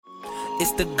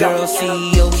It's the Girl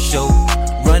CEO Show.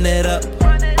 Run it up.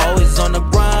 Always on the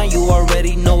grind, you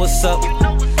already know what's up.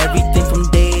 Everything from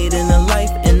dating to life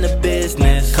in the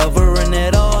business. Covering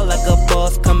it all like a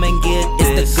boss, come and get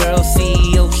this. It's the Girl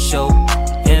CEO Show.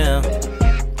 Yeah.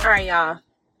 Alright, y'all.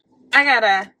 I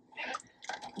gotta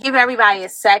give everybody a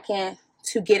second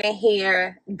to get in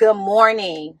here. Good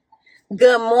morning.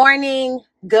 Good morning.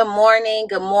 Good morning.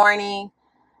 Good morning.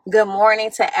 Good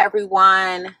morning to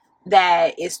everyone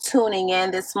that is tuning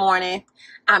in this morning.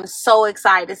 I'm so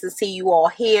excited to see you all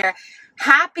here.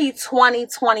 Happy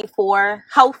 2024.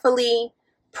 Hopefully,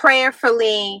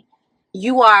 prayerfully,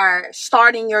 you are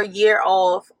starting your year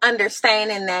off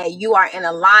understanding that you are in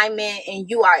alignment and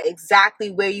you are exactly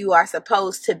where you are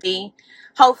supposed to be.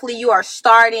 Hopefully, you are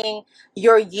starting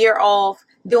your year off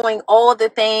doing all the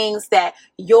things that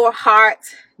your heart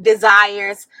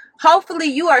desires. Hopefully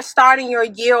you are starting your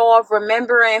year off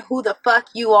remembering who the fuck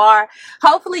you are.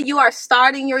 Hopefully you are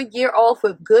starting your year off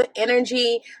with good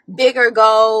energy, bigger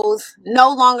goals,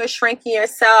 no longer shrinking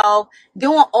yourself,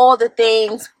 doing all the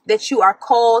things that you are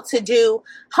called to do.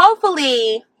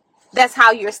 Hopefully that's how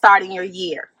you're starting your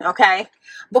year, okay?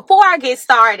 Before I get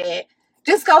started,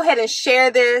 just go ahead and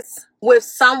share this with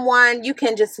someone. You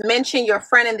can just mention your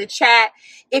friend in the chat.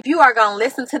 If you are going to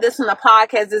listen to this on the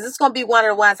podcast, this is going to be one of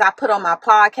the ones I put on my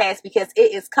podcast because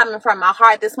it is coming from my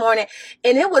heart this morning.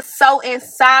 And it was so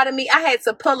inside of me. I had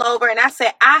to pull over and I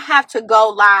said, I have to go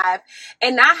live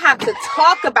and I have to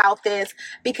talk about this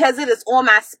because it is on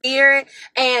my spirit.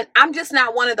 And I'm just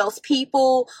not one of those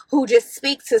people who just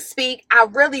speak to speak. I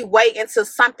really wait until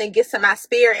something gets in my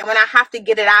spirit. And when I have to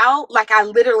get it out, like I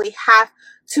literally have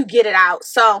to get it out.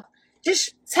 So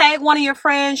just tag one of your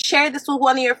friends, share this with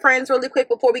one of your friends really quick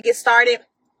before we get started.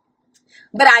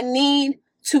 But I need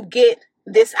to get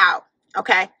this out,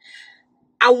 okay?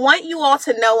 I want you all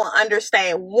to know and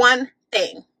understand one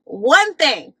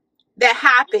thing that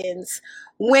happens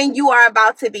when you are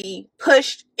about to be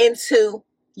pushed into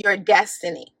your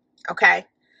destiny, okay?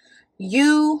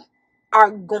 You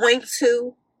are going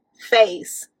to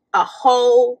face a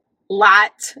whole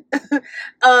lot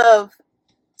of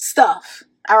stuff.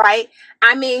 All right.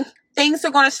 I mean, things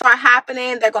are going to start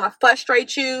happening. They're going to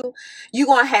frustrate you. You're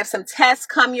going to have some tests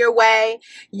come your way.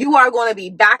 You are going to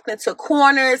be backed into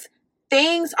corners.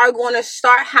 Things are going to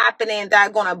start happening that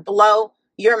are going to blow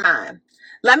your mind.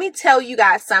 Let me tell you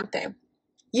guys something.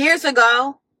 Years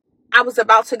ago, I was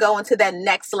about to go into that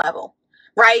next level,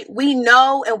 right? We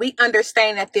know and we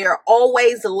understand that there are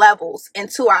always levels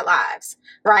into our lives,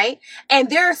 right?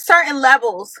 And there are certain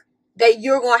levels that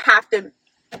you're going to have to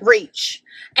reach.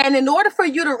 And in order for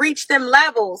you to reach them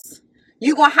levels,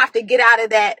 you're going to have to get out of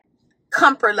that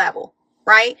comfort level,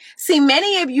 right? See,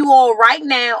 many of you all right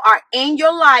now are in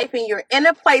your life and you're in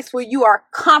a place where you are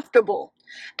comfortable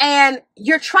and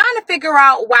you're trying to figure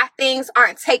out why things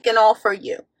aren't taking off for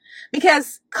you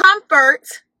because comfort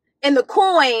and the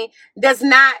coin does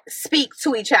not speak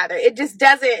to each other. It just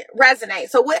doesn't resonate.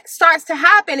 So what starts to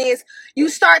happen is you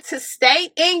start to stay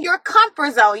in your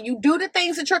comfort zone. You do the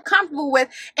things that you're comfortable with.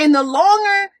 And the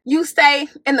longer you stay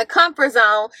in the comfort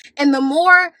zone and the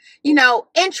more,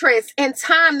 interest and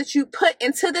time that you put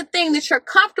into the thing that you're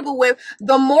comfortable with,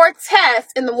 the more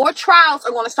tests and the more trials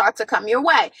are going to start to come your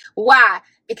way. Why?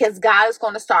 Because God is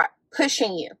going to start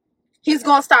pushing you. He's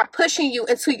going to start pushing you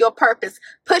into your purpose,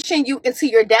 pushing you into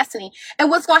your destiny.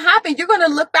 And what's going to happen, you're going to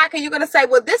look back and you're going to say,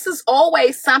 well, this is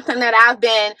always something that I've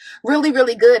been really,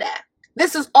 really good at.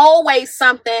 This is always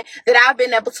something that I've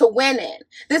been able to win in.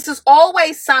 This is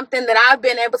always something that I've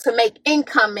been able to make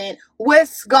income in.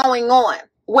 What's going on?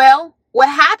 Well, what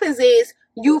happens is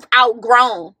you've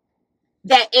outgrown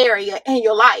that area in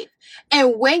your life.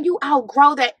 And when you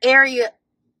outgrow that area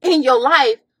in your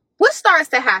life, what starts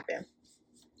to happen?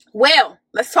 Well,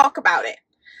 let's talk about it.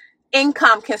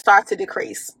 Income can start to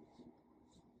decrease.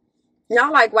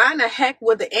 Y'all like, why in the heck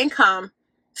would the income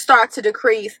start to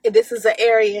decrease if this is an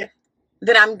area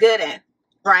that I'm good in,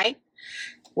 right?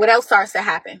 What else starts to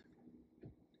happen?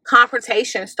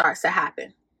 Confrontation starts to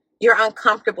happen. You're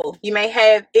uncomfortable. You may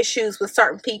have issues with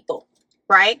certain people,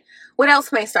 right? What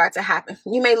else may start to happen?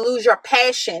 You may lose your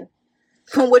passion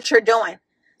from what you're doing,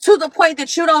 to the point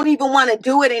that you don't even want to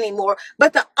do it anymore.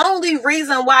 But the only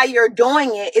reason why you're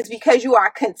doing it is because you are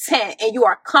content and you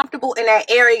are comfortable in that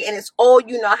area and it's all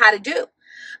you know how to do.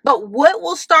 But what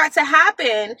will start to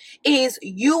happen is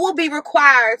you will be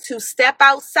required to step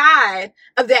outside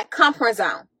of that comfort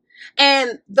zone.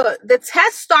 And the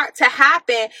tests start to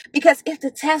happen because if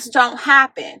the tests don't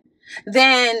happen,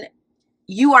 then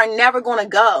you are never going to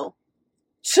go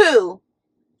to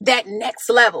that next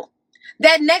level.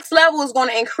 That next level is going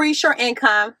to increase your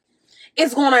income.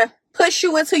 It's going to push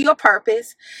you into your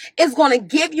purpose. It's going to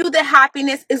give you the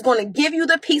happiness. It's going to give you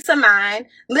the peace of mind.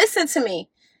 Listen to me.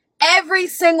 Every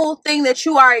single thing that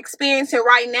you are experiencing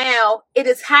right now, it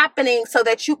is happening so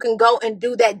that you can go and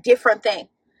do that different thing.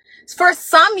 For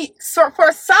some,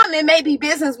 it may be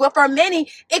business, but for many,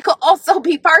 it could also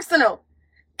be personal.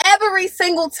 Every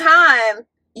single time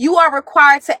you are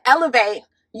required to elevate,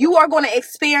 you are going to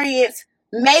experience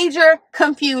major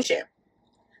confusion.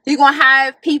 You're going to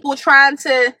have people trying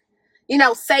to,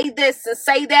 say this and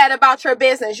say that about your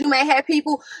business. You may have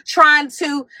people trying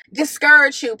to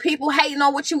discourage you, people hating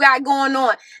on what you got going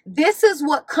on. This is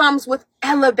what comes with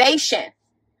elevation.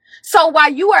 So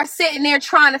while you are sitting there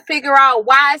trying to figure out,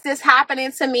 why is this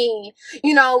happening to me?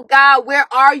 God, where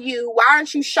are you? Why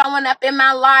aren't you showing up in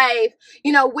my life?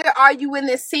 Where are you in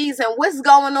this season? What's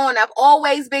going on? I've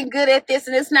always been good at this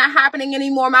and it's not happening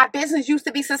anymore. My business used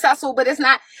to be successful, but it's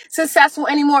not successful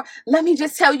anymore. Let me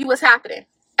just tell you what's happening.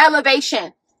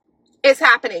 Elevation is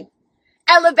happening.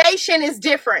 Elevation is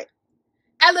different.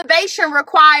 Elevation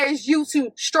requires you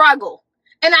to struggle.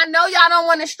 And I know y'all don't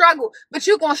want to struggle, but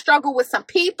you're going to struggle with some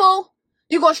people.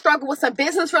 You're going to struggle with some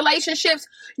business relationships.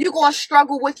 You're going to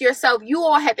struggle with yourself. You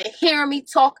all have been hearing me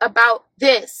talk about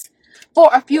this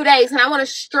for a few days. And I want to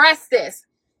stress this.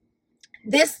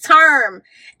 This term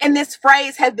and this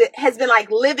phrase has been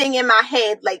like living in my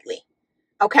head lately.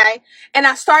 Okay. And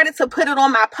I started to put it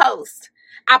on my post.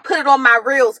 I put it on my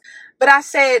reels, but I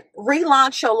said,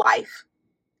 relaunch your life.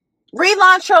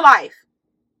 Relaunch your life.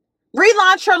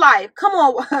 Relaunch your life. Come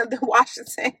on, the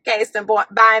Washington Gaston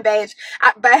buying badges.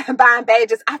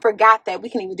 I forgot that we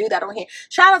can even do that on here.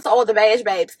 Shout out to all the badge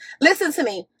babes. Listen to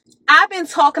me. I've been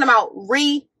talking about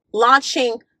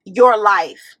relaunching your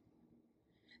life.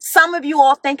 Some of you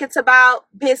all think it's about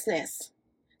business.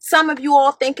 Some of you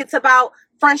all think it's about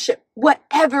friendship.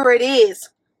 Whatever it is,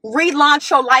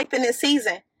 relaunch your life in this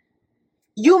season.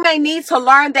 You may need to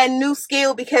learn that new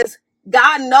skill because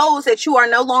God knows that you are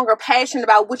no longer passionate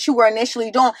about what you were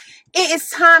initially doing. It is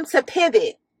time to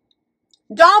pivot.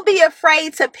 Don't be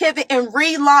afraid to pivot and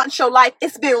relaunch your life.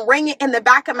 It's been ringing in the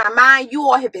back of my mind. You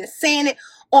all have been seeing it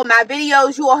on my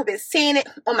videos. You all have been seeing it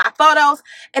on my photos.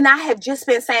 And I have just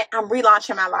been saying, I'm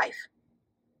relaunching my life.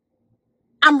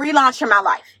 I'm relaunching my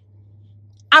life.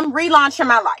 I'm relaunching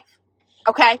my life.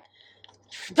 Okay?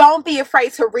 Don't be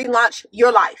afraid to relaunch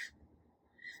your life.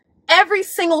 Every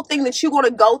single thing that you're going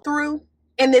to go through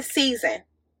in this season,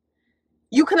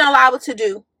 you can allow it to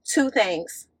do two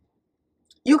things.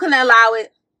 You can allow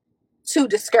it to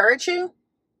discourage you,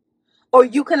 or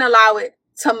you can allow it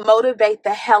to motivate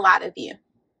the hell out of you.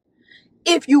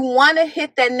 If you want to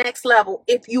hit that next level,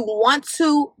 if you want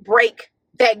to break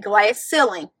that glass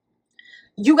ceiling,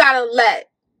 you got to let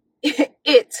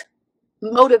it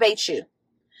motivate you.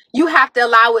 You have to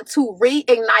allow it to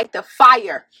reignite the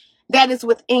fire that is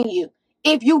within you.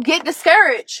 If you get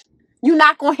discouraged, you're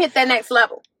not going to hit that next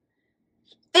level.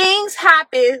 Things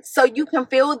happen so you can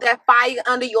feel that fire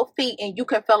under your feet and you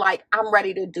can feel like, I'm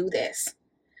ready to do this.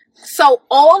 So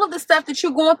all of the stuff that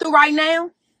you're going through right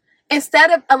now, instead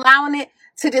of allowing it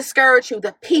to discourage you,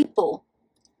 the people,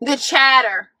 the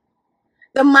chatter,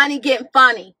 the money getting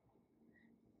funny,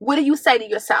 what do you say to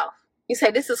yourself? You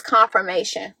say, this is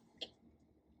confirmation.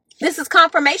 This is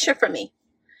confirmation for me.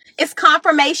 It's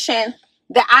confirmation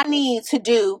that I need to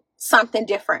do something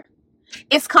different.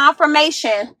 It's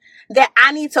confirmation that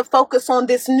I need to focus on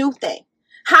this new thing.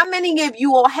 How many of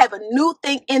you all have a new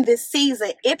thing in this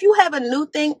season? If you have a new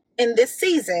thing in this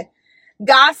season,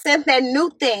 God sent that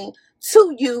new thing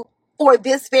to you for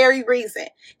this very reason.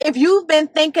 If you've been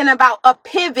thinking about a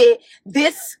pivot,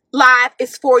 this live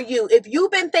is for you. If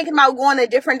you've been thinking about going a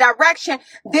different direction,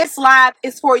 this live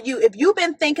is for you. If you've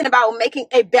been thinking about making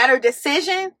a better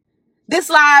decision, this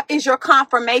live is your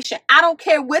confirmation. I don't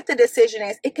care what the decision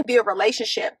is. It could be a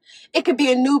relationship. It could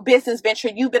be a new business venture.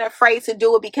 You've been afraid to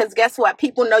do it because guess what?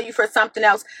 People know you for something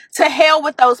else. To hell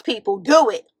with those people. Do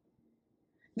it.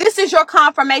 This is your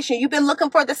confirmation. You've been looking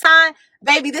for the sign.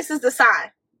 Baby, this is the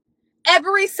sign.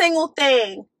 Every single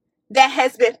thing that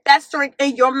has been festering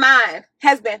in your mind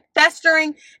has been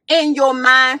festering in your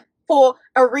mind for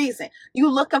a reason. You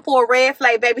looking for a red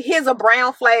flag, baby. Here's a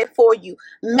brown flag for you.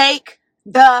 Make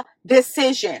the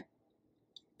decision.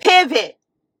 Pivot.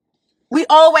 We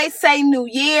always say new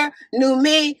year, new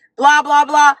me, blah, blah,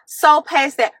 blah. So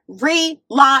past that.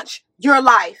 Relaunch your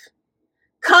life.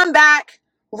 Come back,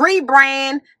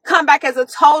 rebrand, come back as a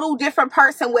total different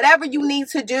person. Whatever you need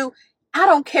to do. I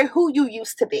don't care who you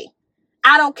used to be.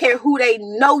 I don't care who they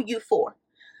know you for.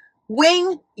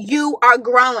 When you are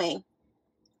growing,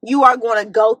 you are going to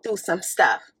go through some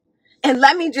stuff. And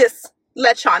let me just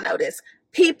let y'all know this.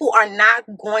 people are not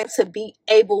going to be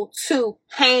able to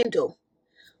handle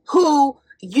who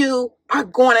you are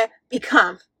going to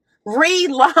become.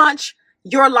 Relaunch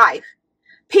your life.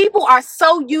 People are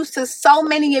so used to so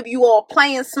many of you all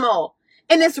playing small,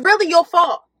 and it's really your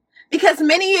fault because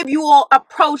many of you all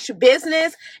approach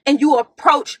business and you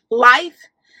approach life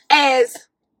as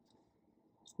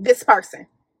this person.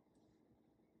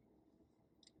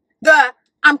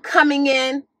 I'm coming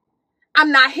in.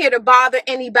 I'm not here to bother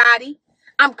anybody.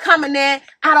 I'm coming in.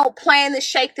 I don't plan to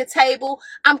shake the table.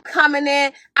 I'm coming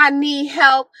in. I need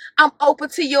help. I'm open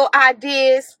to your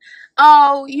ideas.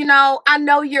 Oh, I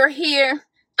know you're here.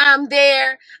 I'm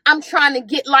there. I'm trying to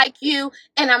get like you.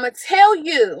 And I'm going to tell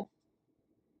you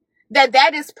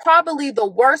that is probably the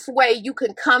worst way you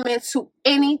can come into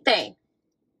anything.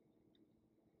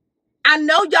 I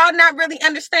know y'all not really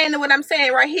understanding what I'm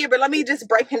saying right here, but let me just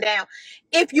break it down.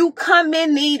 If you come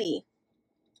in needy,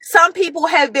 some people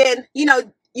have been,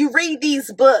 you read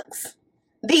these books,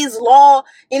 these the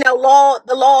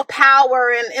law of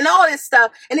power and all this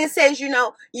stuff. And it says,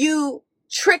 you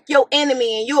trick your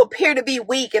enemy and you appear to be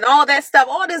weak and all that stuff,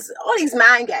 all these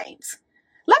mind games.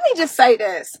 Let me just say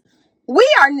this. We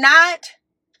are not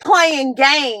playing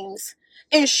games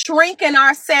and shrinking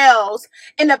ourselves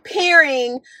and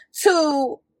appearing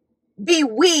to be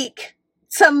weak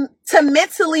to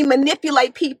mentally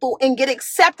manipulate people and get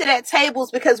accepted at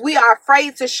tables because we are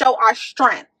afraid to show our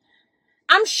strength.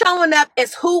 I'm showing up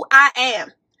as who I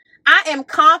am. I am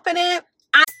confident.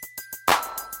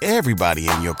 Everybody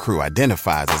in your crew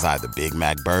identifies as either Big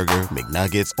Mac Burger,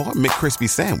 McNuggets, or McCrispy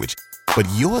Sandwich. But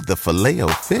you're the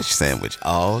Filet-O-Fish Sandwich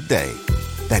all day.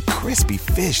 That crispy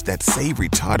fish, that savory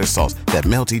tartar sauce, that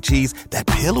melty cheese, that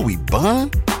pillowy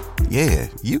bun. Yeah,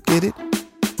 you get it.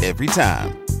 Every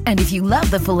time. And if you love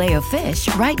the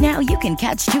Filet-O-Fish, right now you can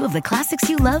catch two of the classics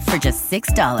you love for just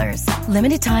 $6.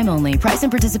 Limited time only. Price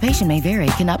and participation may vary.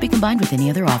 Cannot be combined with any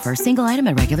other offer. Single item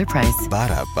at regular price.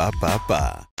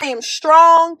 Ba-da-ba-ba-ba. I am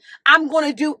strong. I'm going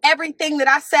to do everything that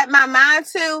I set my mind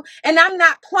to. And I'm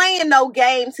not playing no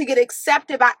game to get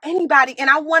accepted by anybody. And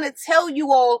I want to tell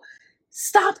you all,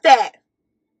 stop that.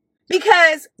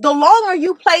 Because the longer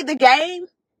you play the game,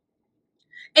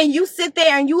 and you sit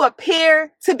there and you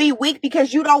appear to be weak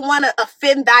because you don't want to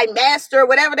offend thy master,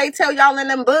 whatever they tell y'all in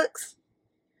them books.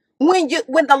 When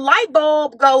the light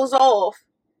bulb goes off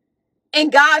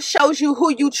and God shows you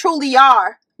who you truly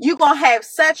are, you're going to have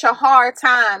such a hard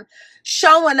time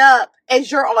showing up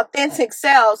as your authentic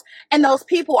selves. And those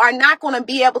people are not going to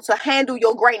be able to handle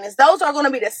your greatness. Those are going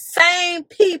to be the same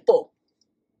people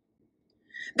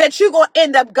that you're going to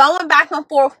end up going back and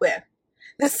forth with.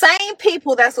 The same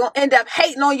people that's going to end up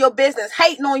hating on your business,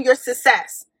 hating on your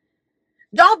success.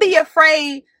 Don't be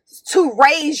afraid to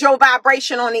raise your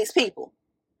vibration on these people.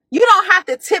 You don't have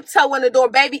to tiptoe in the door,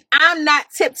 baby. I'm not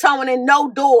tiptoeing in no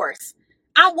doors.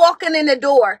 I'm walking in the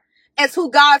door as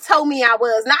who God told me I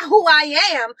was. Not who I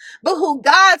am, but who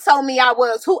God told me I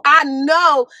was. Who I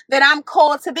know that I'm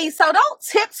called to be. So don't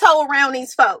tiptoe around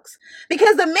these folks.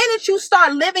 Because the minute you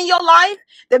start living your life,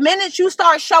 the minute you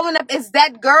start showing up as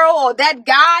that girl or that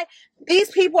guy, these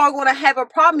people are going to have a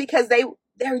problem because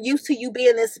they're used to you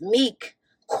being this meek,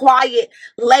 quiet,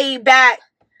 laid back,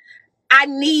 I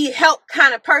need help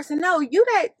kind of person. No, you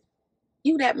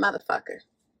that motherfucker.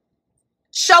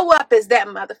 Show up as that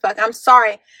motherfucker. I'm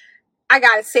sorry. I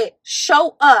gotta say it.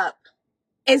 Show up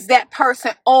as that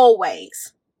person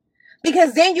always.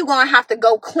 Because then you're going to have to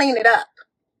go clean it up.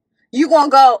 You're going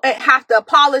to go and have to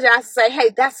apologize and say,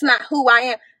 hey, that's not who I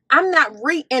am. I'm not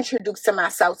reintroducing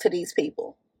myself to these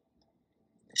people.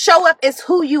 Show up as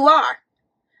who you are.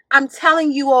 I'm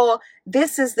telling you all,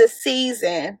 this is the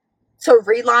season to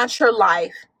relaunch your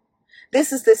life.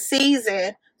 This is the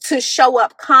season to show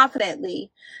up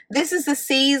confidently. This is the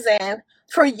season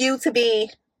for you to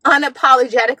be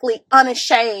unapologetically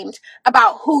unashamed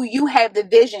about who you have the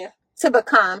vision to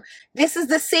become. This is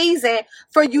the season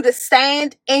for you to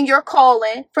stand in your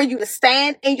calling, for you to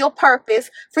stand in your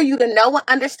purpose, for you to know and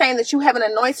understand that you have an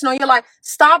anointing on your life.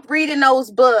 Stop reading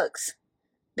those books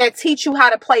that teach you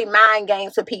how to play mind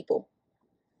games with people.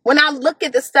 When I look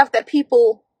at the stuff that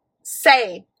people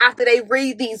say after they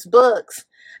read these books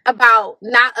about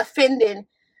not offending,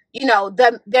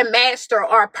 their master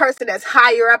or a person that's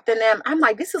higher up than them, I'm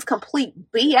like, this is complete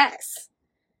BS.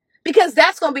 Because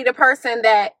that's going to be the person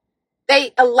that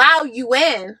they allow you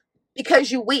in because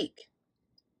you're weak.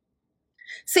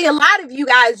 See, a lot of you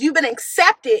guys, you've been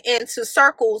accepted into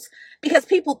circles because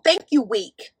people think you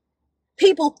weak.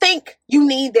 People think you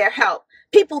need their help.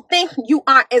 People think you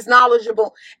aren't as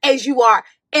knowledgeable as you are.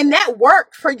 And that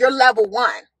worked for your level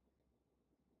 1.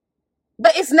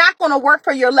 But it's not going to work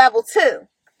for your level 2.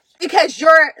 because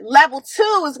your level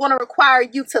 2 is going to require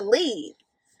you to lead,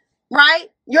 right?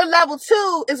 Your level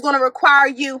 2 is going to require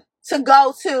you to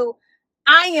go to,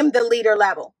 I am the leader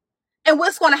level. And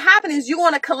what's going to happen is you're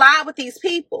going to collide with these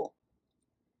people.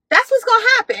 That's what's going to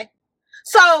happen.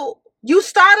 So you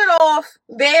started off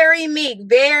very meek,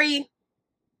 very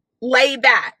laid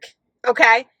back,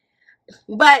 okay?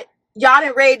 But y'all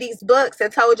didn't read these books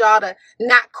that told y'all to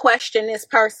not question this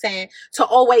person, to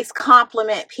always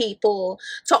compliment people,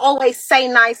 to always say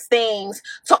nice things,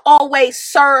 to always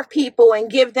serve people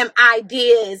and give them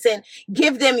ideas and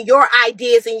give them your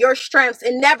ideas and your strengths,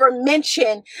 and never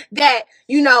mention that,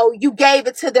 you know, you gave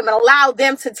it to them and allow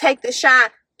them to take the shine.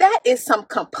 That is some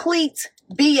complete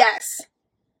BS.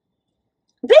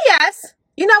 BS.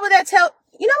 You know what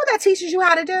that teaches you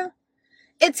how to do?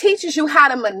 It teaches you how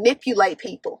to manipulate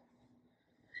people.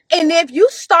 And if you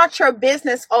start your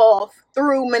business off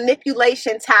through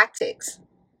manipulation tactics,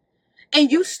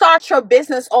 and you start your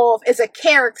business off as a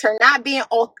character, not being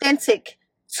authentic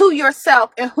to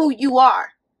yourself and who you are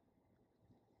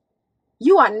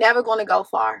never going to go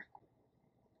far.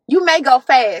 You may go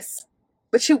fast,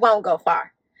 but you won't go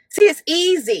far. See, it's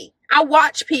easy. I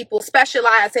watch people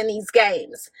specialize in these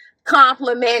games,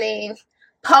 complimenting,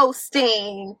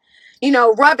 posting,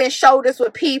 rubbing shoulders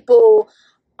with people,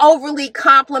 overly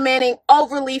complimenting,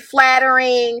 overly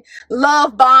flattering,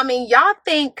 love bombing. Y'all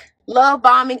think love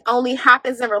bombing only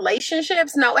happens in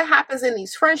relationships? No, it happens in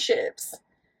these friendships.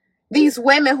 These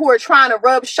women who are trying to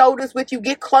rub shoulders with you,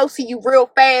 get close to you real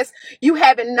fast. You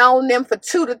haven't known them for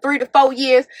 2 to 3 to 4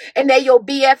 years, and they're your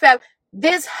BFF.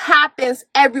 This happens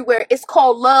everywhere. It's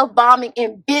called love bombing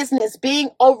in business, being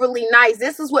overly nice.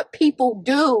 This is what people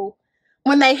do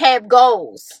when they have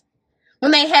goals,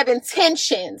 when they have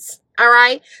intentions. All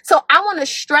right. So I want to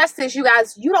stress this, you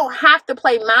guys. You don't have to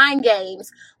play mind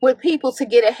games with people to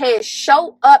get ahead.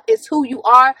 Show up as who you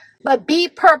are, but be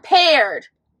prepared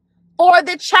for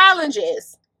the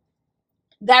challenges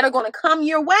that are going to come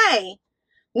your way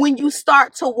when you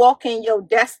start to walk in your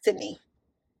destiny.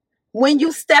 When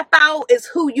you step out as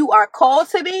who you are called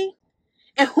to be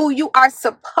and who you are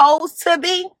supposed to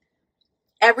be,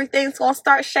 everything's going to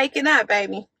start shaking up,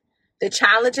 baby. The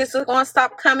challenges are going to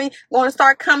start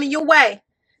coming your way.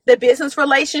 The business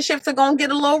relationships are going to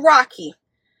get a little rocky.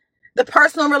 The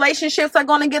personal relationships are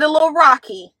going to get a little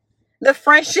rocky. The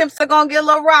friendships are going to get a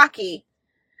little rocky.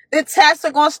 The tests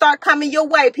are going to start coming your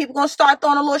way. People are going to start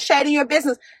throwing a little shade in your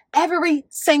business. Every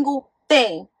single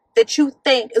thing that you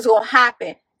think is going to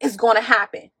happen is going to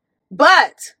happen.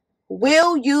 But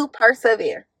will you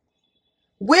persevere?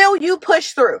 Will you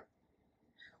push through?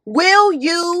 Will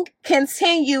you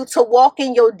continue to walk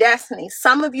in your destiny?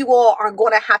 Some of you all are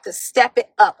going to have to step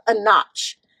it up a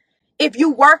notch. If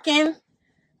you're working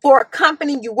for a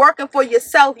company, you're working for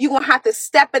yourself, you're going to have to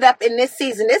step it up in this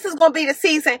season. This is going to be the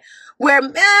season where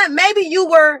maybe you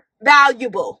were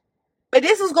valuable, but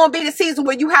this is going to be the season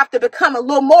where you have to become a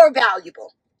little more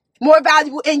valuable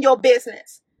in your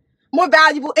business, more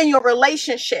valuable in your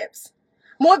relationships,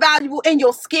 more valuable in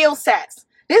your skill sets.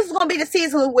 This is going to be the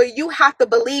season where you have to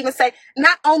believe and say,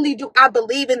 not only do I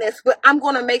believe in this, but I'm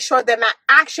going to make sure that my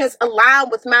actions align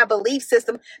with my belief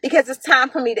system, because it's time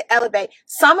for me to elevate.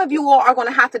 Some of you all are going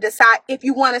to have to decide if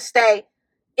you want to stay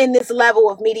in this level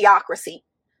of mediocrity.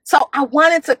 So I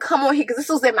wanted to come on here because this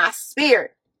was in my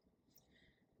spirit.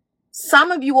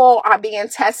 Some of you all are being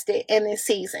tested in this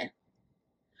season.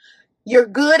 You're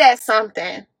good at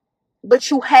something, but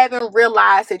you haven't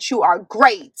realized that you are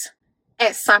great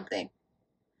at something.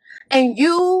 And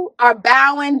you are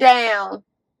bowing down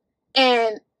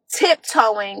and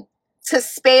tiptoeing to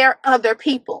spare other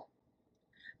people.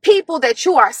 People that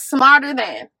you are smarter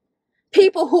than.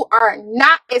 People who are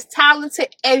not as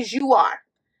talented as you are.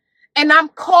 And I'm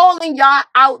calling y'all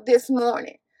out this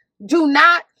morning. Do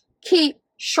not keep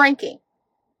shrinking.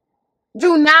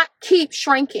 Do not keep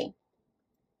shrinking.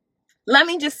 Let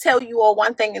me just tell you all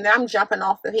one thing, and then I'm jumping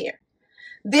off of here.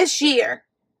 This year,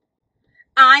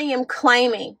 I am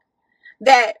claiming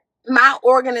that my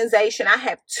organization, I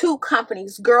have 2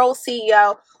 companies, Girl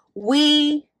CEO,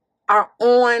 we are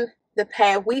on the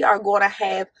path. We are going to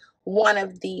have one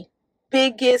of the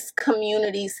biggest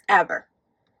communities ever.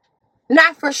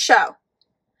 Not for show,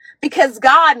 because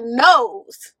God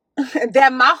knows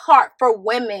that my heart for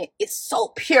women is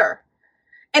so pure.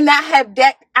 And I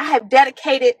have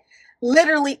dedicated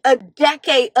literally a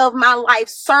decade of my life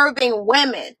serving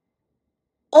women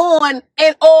on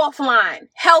and offline,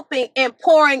 helping and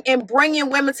pouring and bringing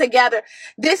women together.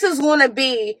 This is going to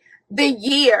be the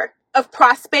year of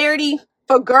prosperity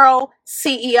for Girl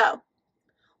CEO.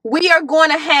 We are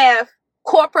going to have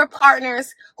corporate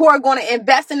partners who are going to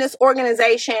invest in this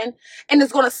organization and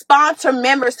is going to sponsor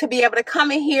members to be able to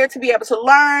come in here, to be able to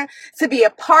learn, to be a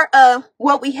part of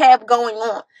what we have going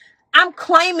on. I'm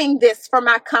claiming this for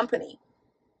my company.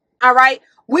 All right.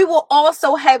 We will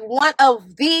also have one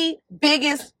of the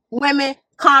biggest women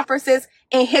conferences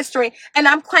in history. And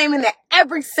I'm claiming that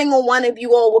every single one of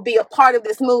you all will be a part of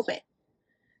this movement.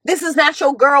 This is not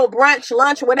your girl brunch,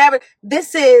 lunch, or whatever.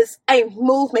 This is a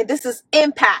movement. This is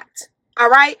impact. All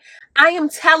right. I am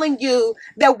telling you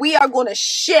that we are going to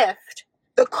shift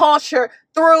the culture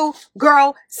through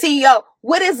Girl CEO.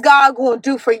 What is God going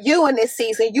to do for you in this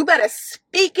season? You better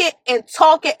speak it and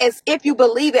talk it as if you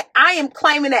believe it. I am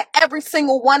claiming that every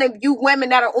single one of you women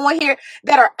that are on here,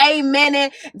 that are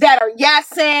amening, that are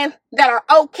yesing, that are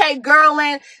okay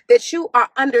girling, that you are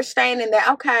understanding that,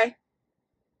 okay,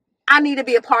 I need to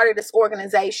be a part of this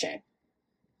organization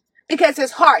because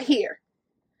it's heart here.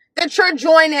 That you're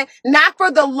joining not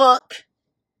for the look,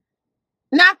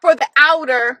 not for the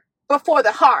outer, but for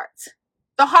the heart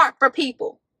for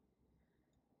people.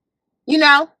 You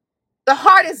know, the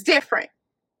heart is different.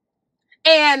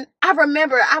 And I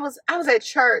remember I was at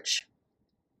church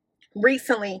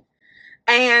recently,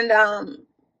 and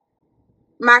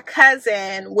my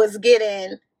cousin was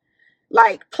getting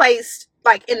placed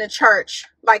in the church,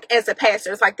 as a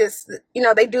pastor. It's like this,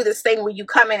 they do this thing where you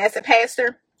come in as a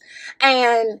pastor.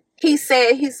 And he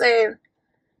said,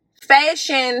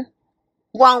 fashion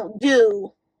won't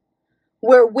do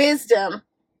where wisdom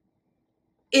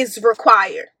is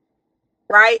required.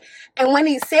 Right. And when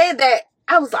he said that,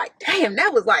 I was like, damn,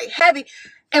 that was heavy.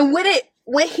 And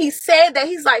when he said that,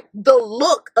 he's like, the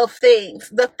look of things,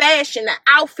 the fashion, the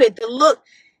outfit, the look,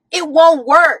 it won't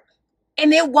work.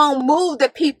 And it won't move the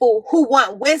people who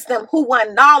want wisdom, who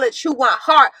want knowledge, who want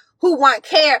heart, who want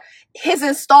care. His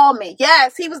installment.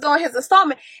 Yes, he was doing his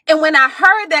installment. And when I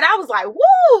heard that, I was like,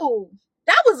 woo,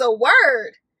 that was a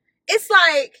word. It's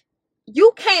like,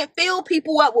 you can't fill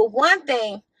people up with one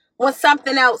thing when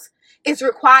something else is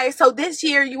required. So this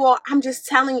year, you all, I'm just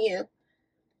telling you,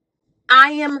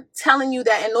 I am telling you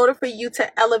that in order for you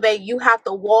to elevate, you have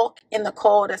to walk in the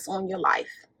call that's on your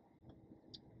life.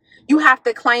 You have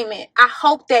to claim it. I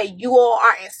hope that you all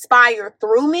are inspired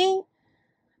through me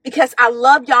because I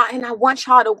love y'all and I want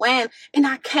y'all to win. And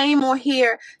I came on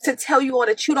here to tell you all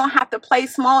that you don't have to play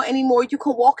small anymore. You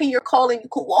can walk in your calling. You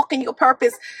can walk in your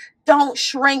purpose. Don't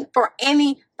shrink for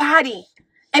anybody.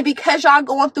 And because y'all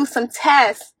going through some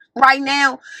tests right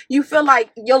now, you feel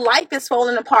like your life is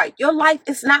falling apart. Your life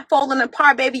is not falling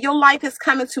apart, baby. Your life is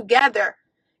coming together.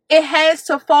 It has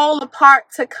to fall apart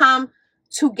to come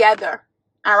together.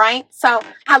 All right. So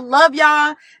I love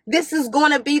y'all. This is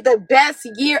going to be the best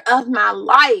year of my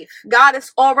life. God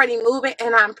is already moving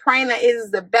and I'm praying that it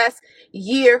is the best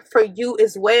year for you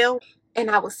as well. And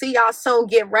I will see y'all soon.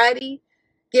 Get ready.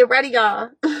 Get ready,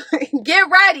 y'all. Get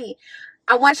ready.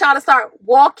 I want y'all to start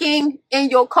walking in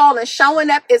your call and showing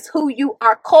up as who you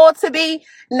are called to be,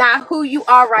 not who you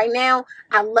are right now.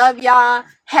 I love y'all.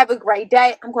 Have a great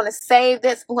day. I'm going to save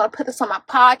this. I'm going to put this on my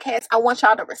podcast. I want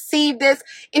y'all to receive this.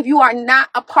 If you are not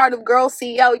a part of Girl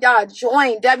CEO, y'all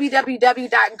join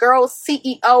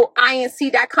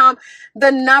www.girlceoinc.com,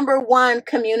 the #1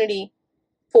 community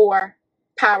for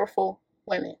powerful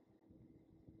women.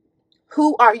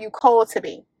 Who are you called to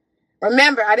be?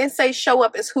 Remember, I didn't say show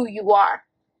up as who you are.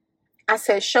 I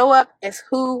said show up as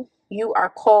who you are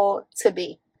called to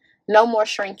be. No more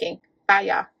shrinking. Bye,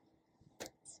 y'all.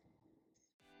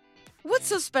 What's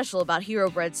so special about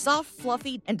Hero Bread's soft,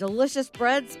 fluffy, and delicious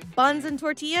breads, buns, and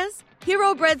tortillas?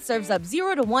 Hero Bread serves up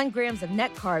 0 to 1 grams of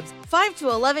net carbs, 5 to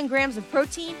 11 grams of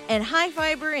protein, and high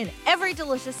fiber in every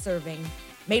delicious serving.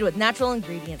 Made with natural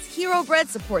ingredients, Hero Bread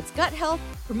supports gut health,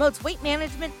 promotes weight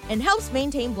management, and helps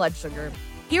maintain blood sugar.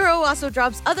 Hero also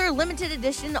drops other limited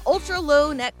edition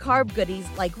ultra-low net carb goodies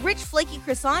like rich flaky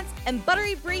croissants and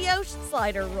buttery brioche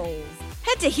slider rolls.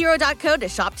 Head to hero.co to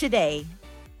shop today.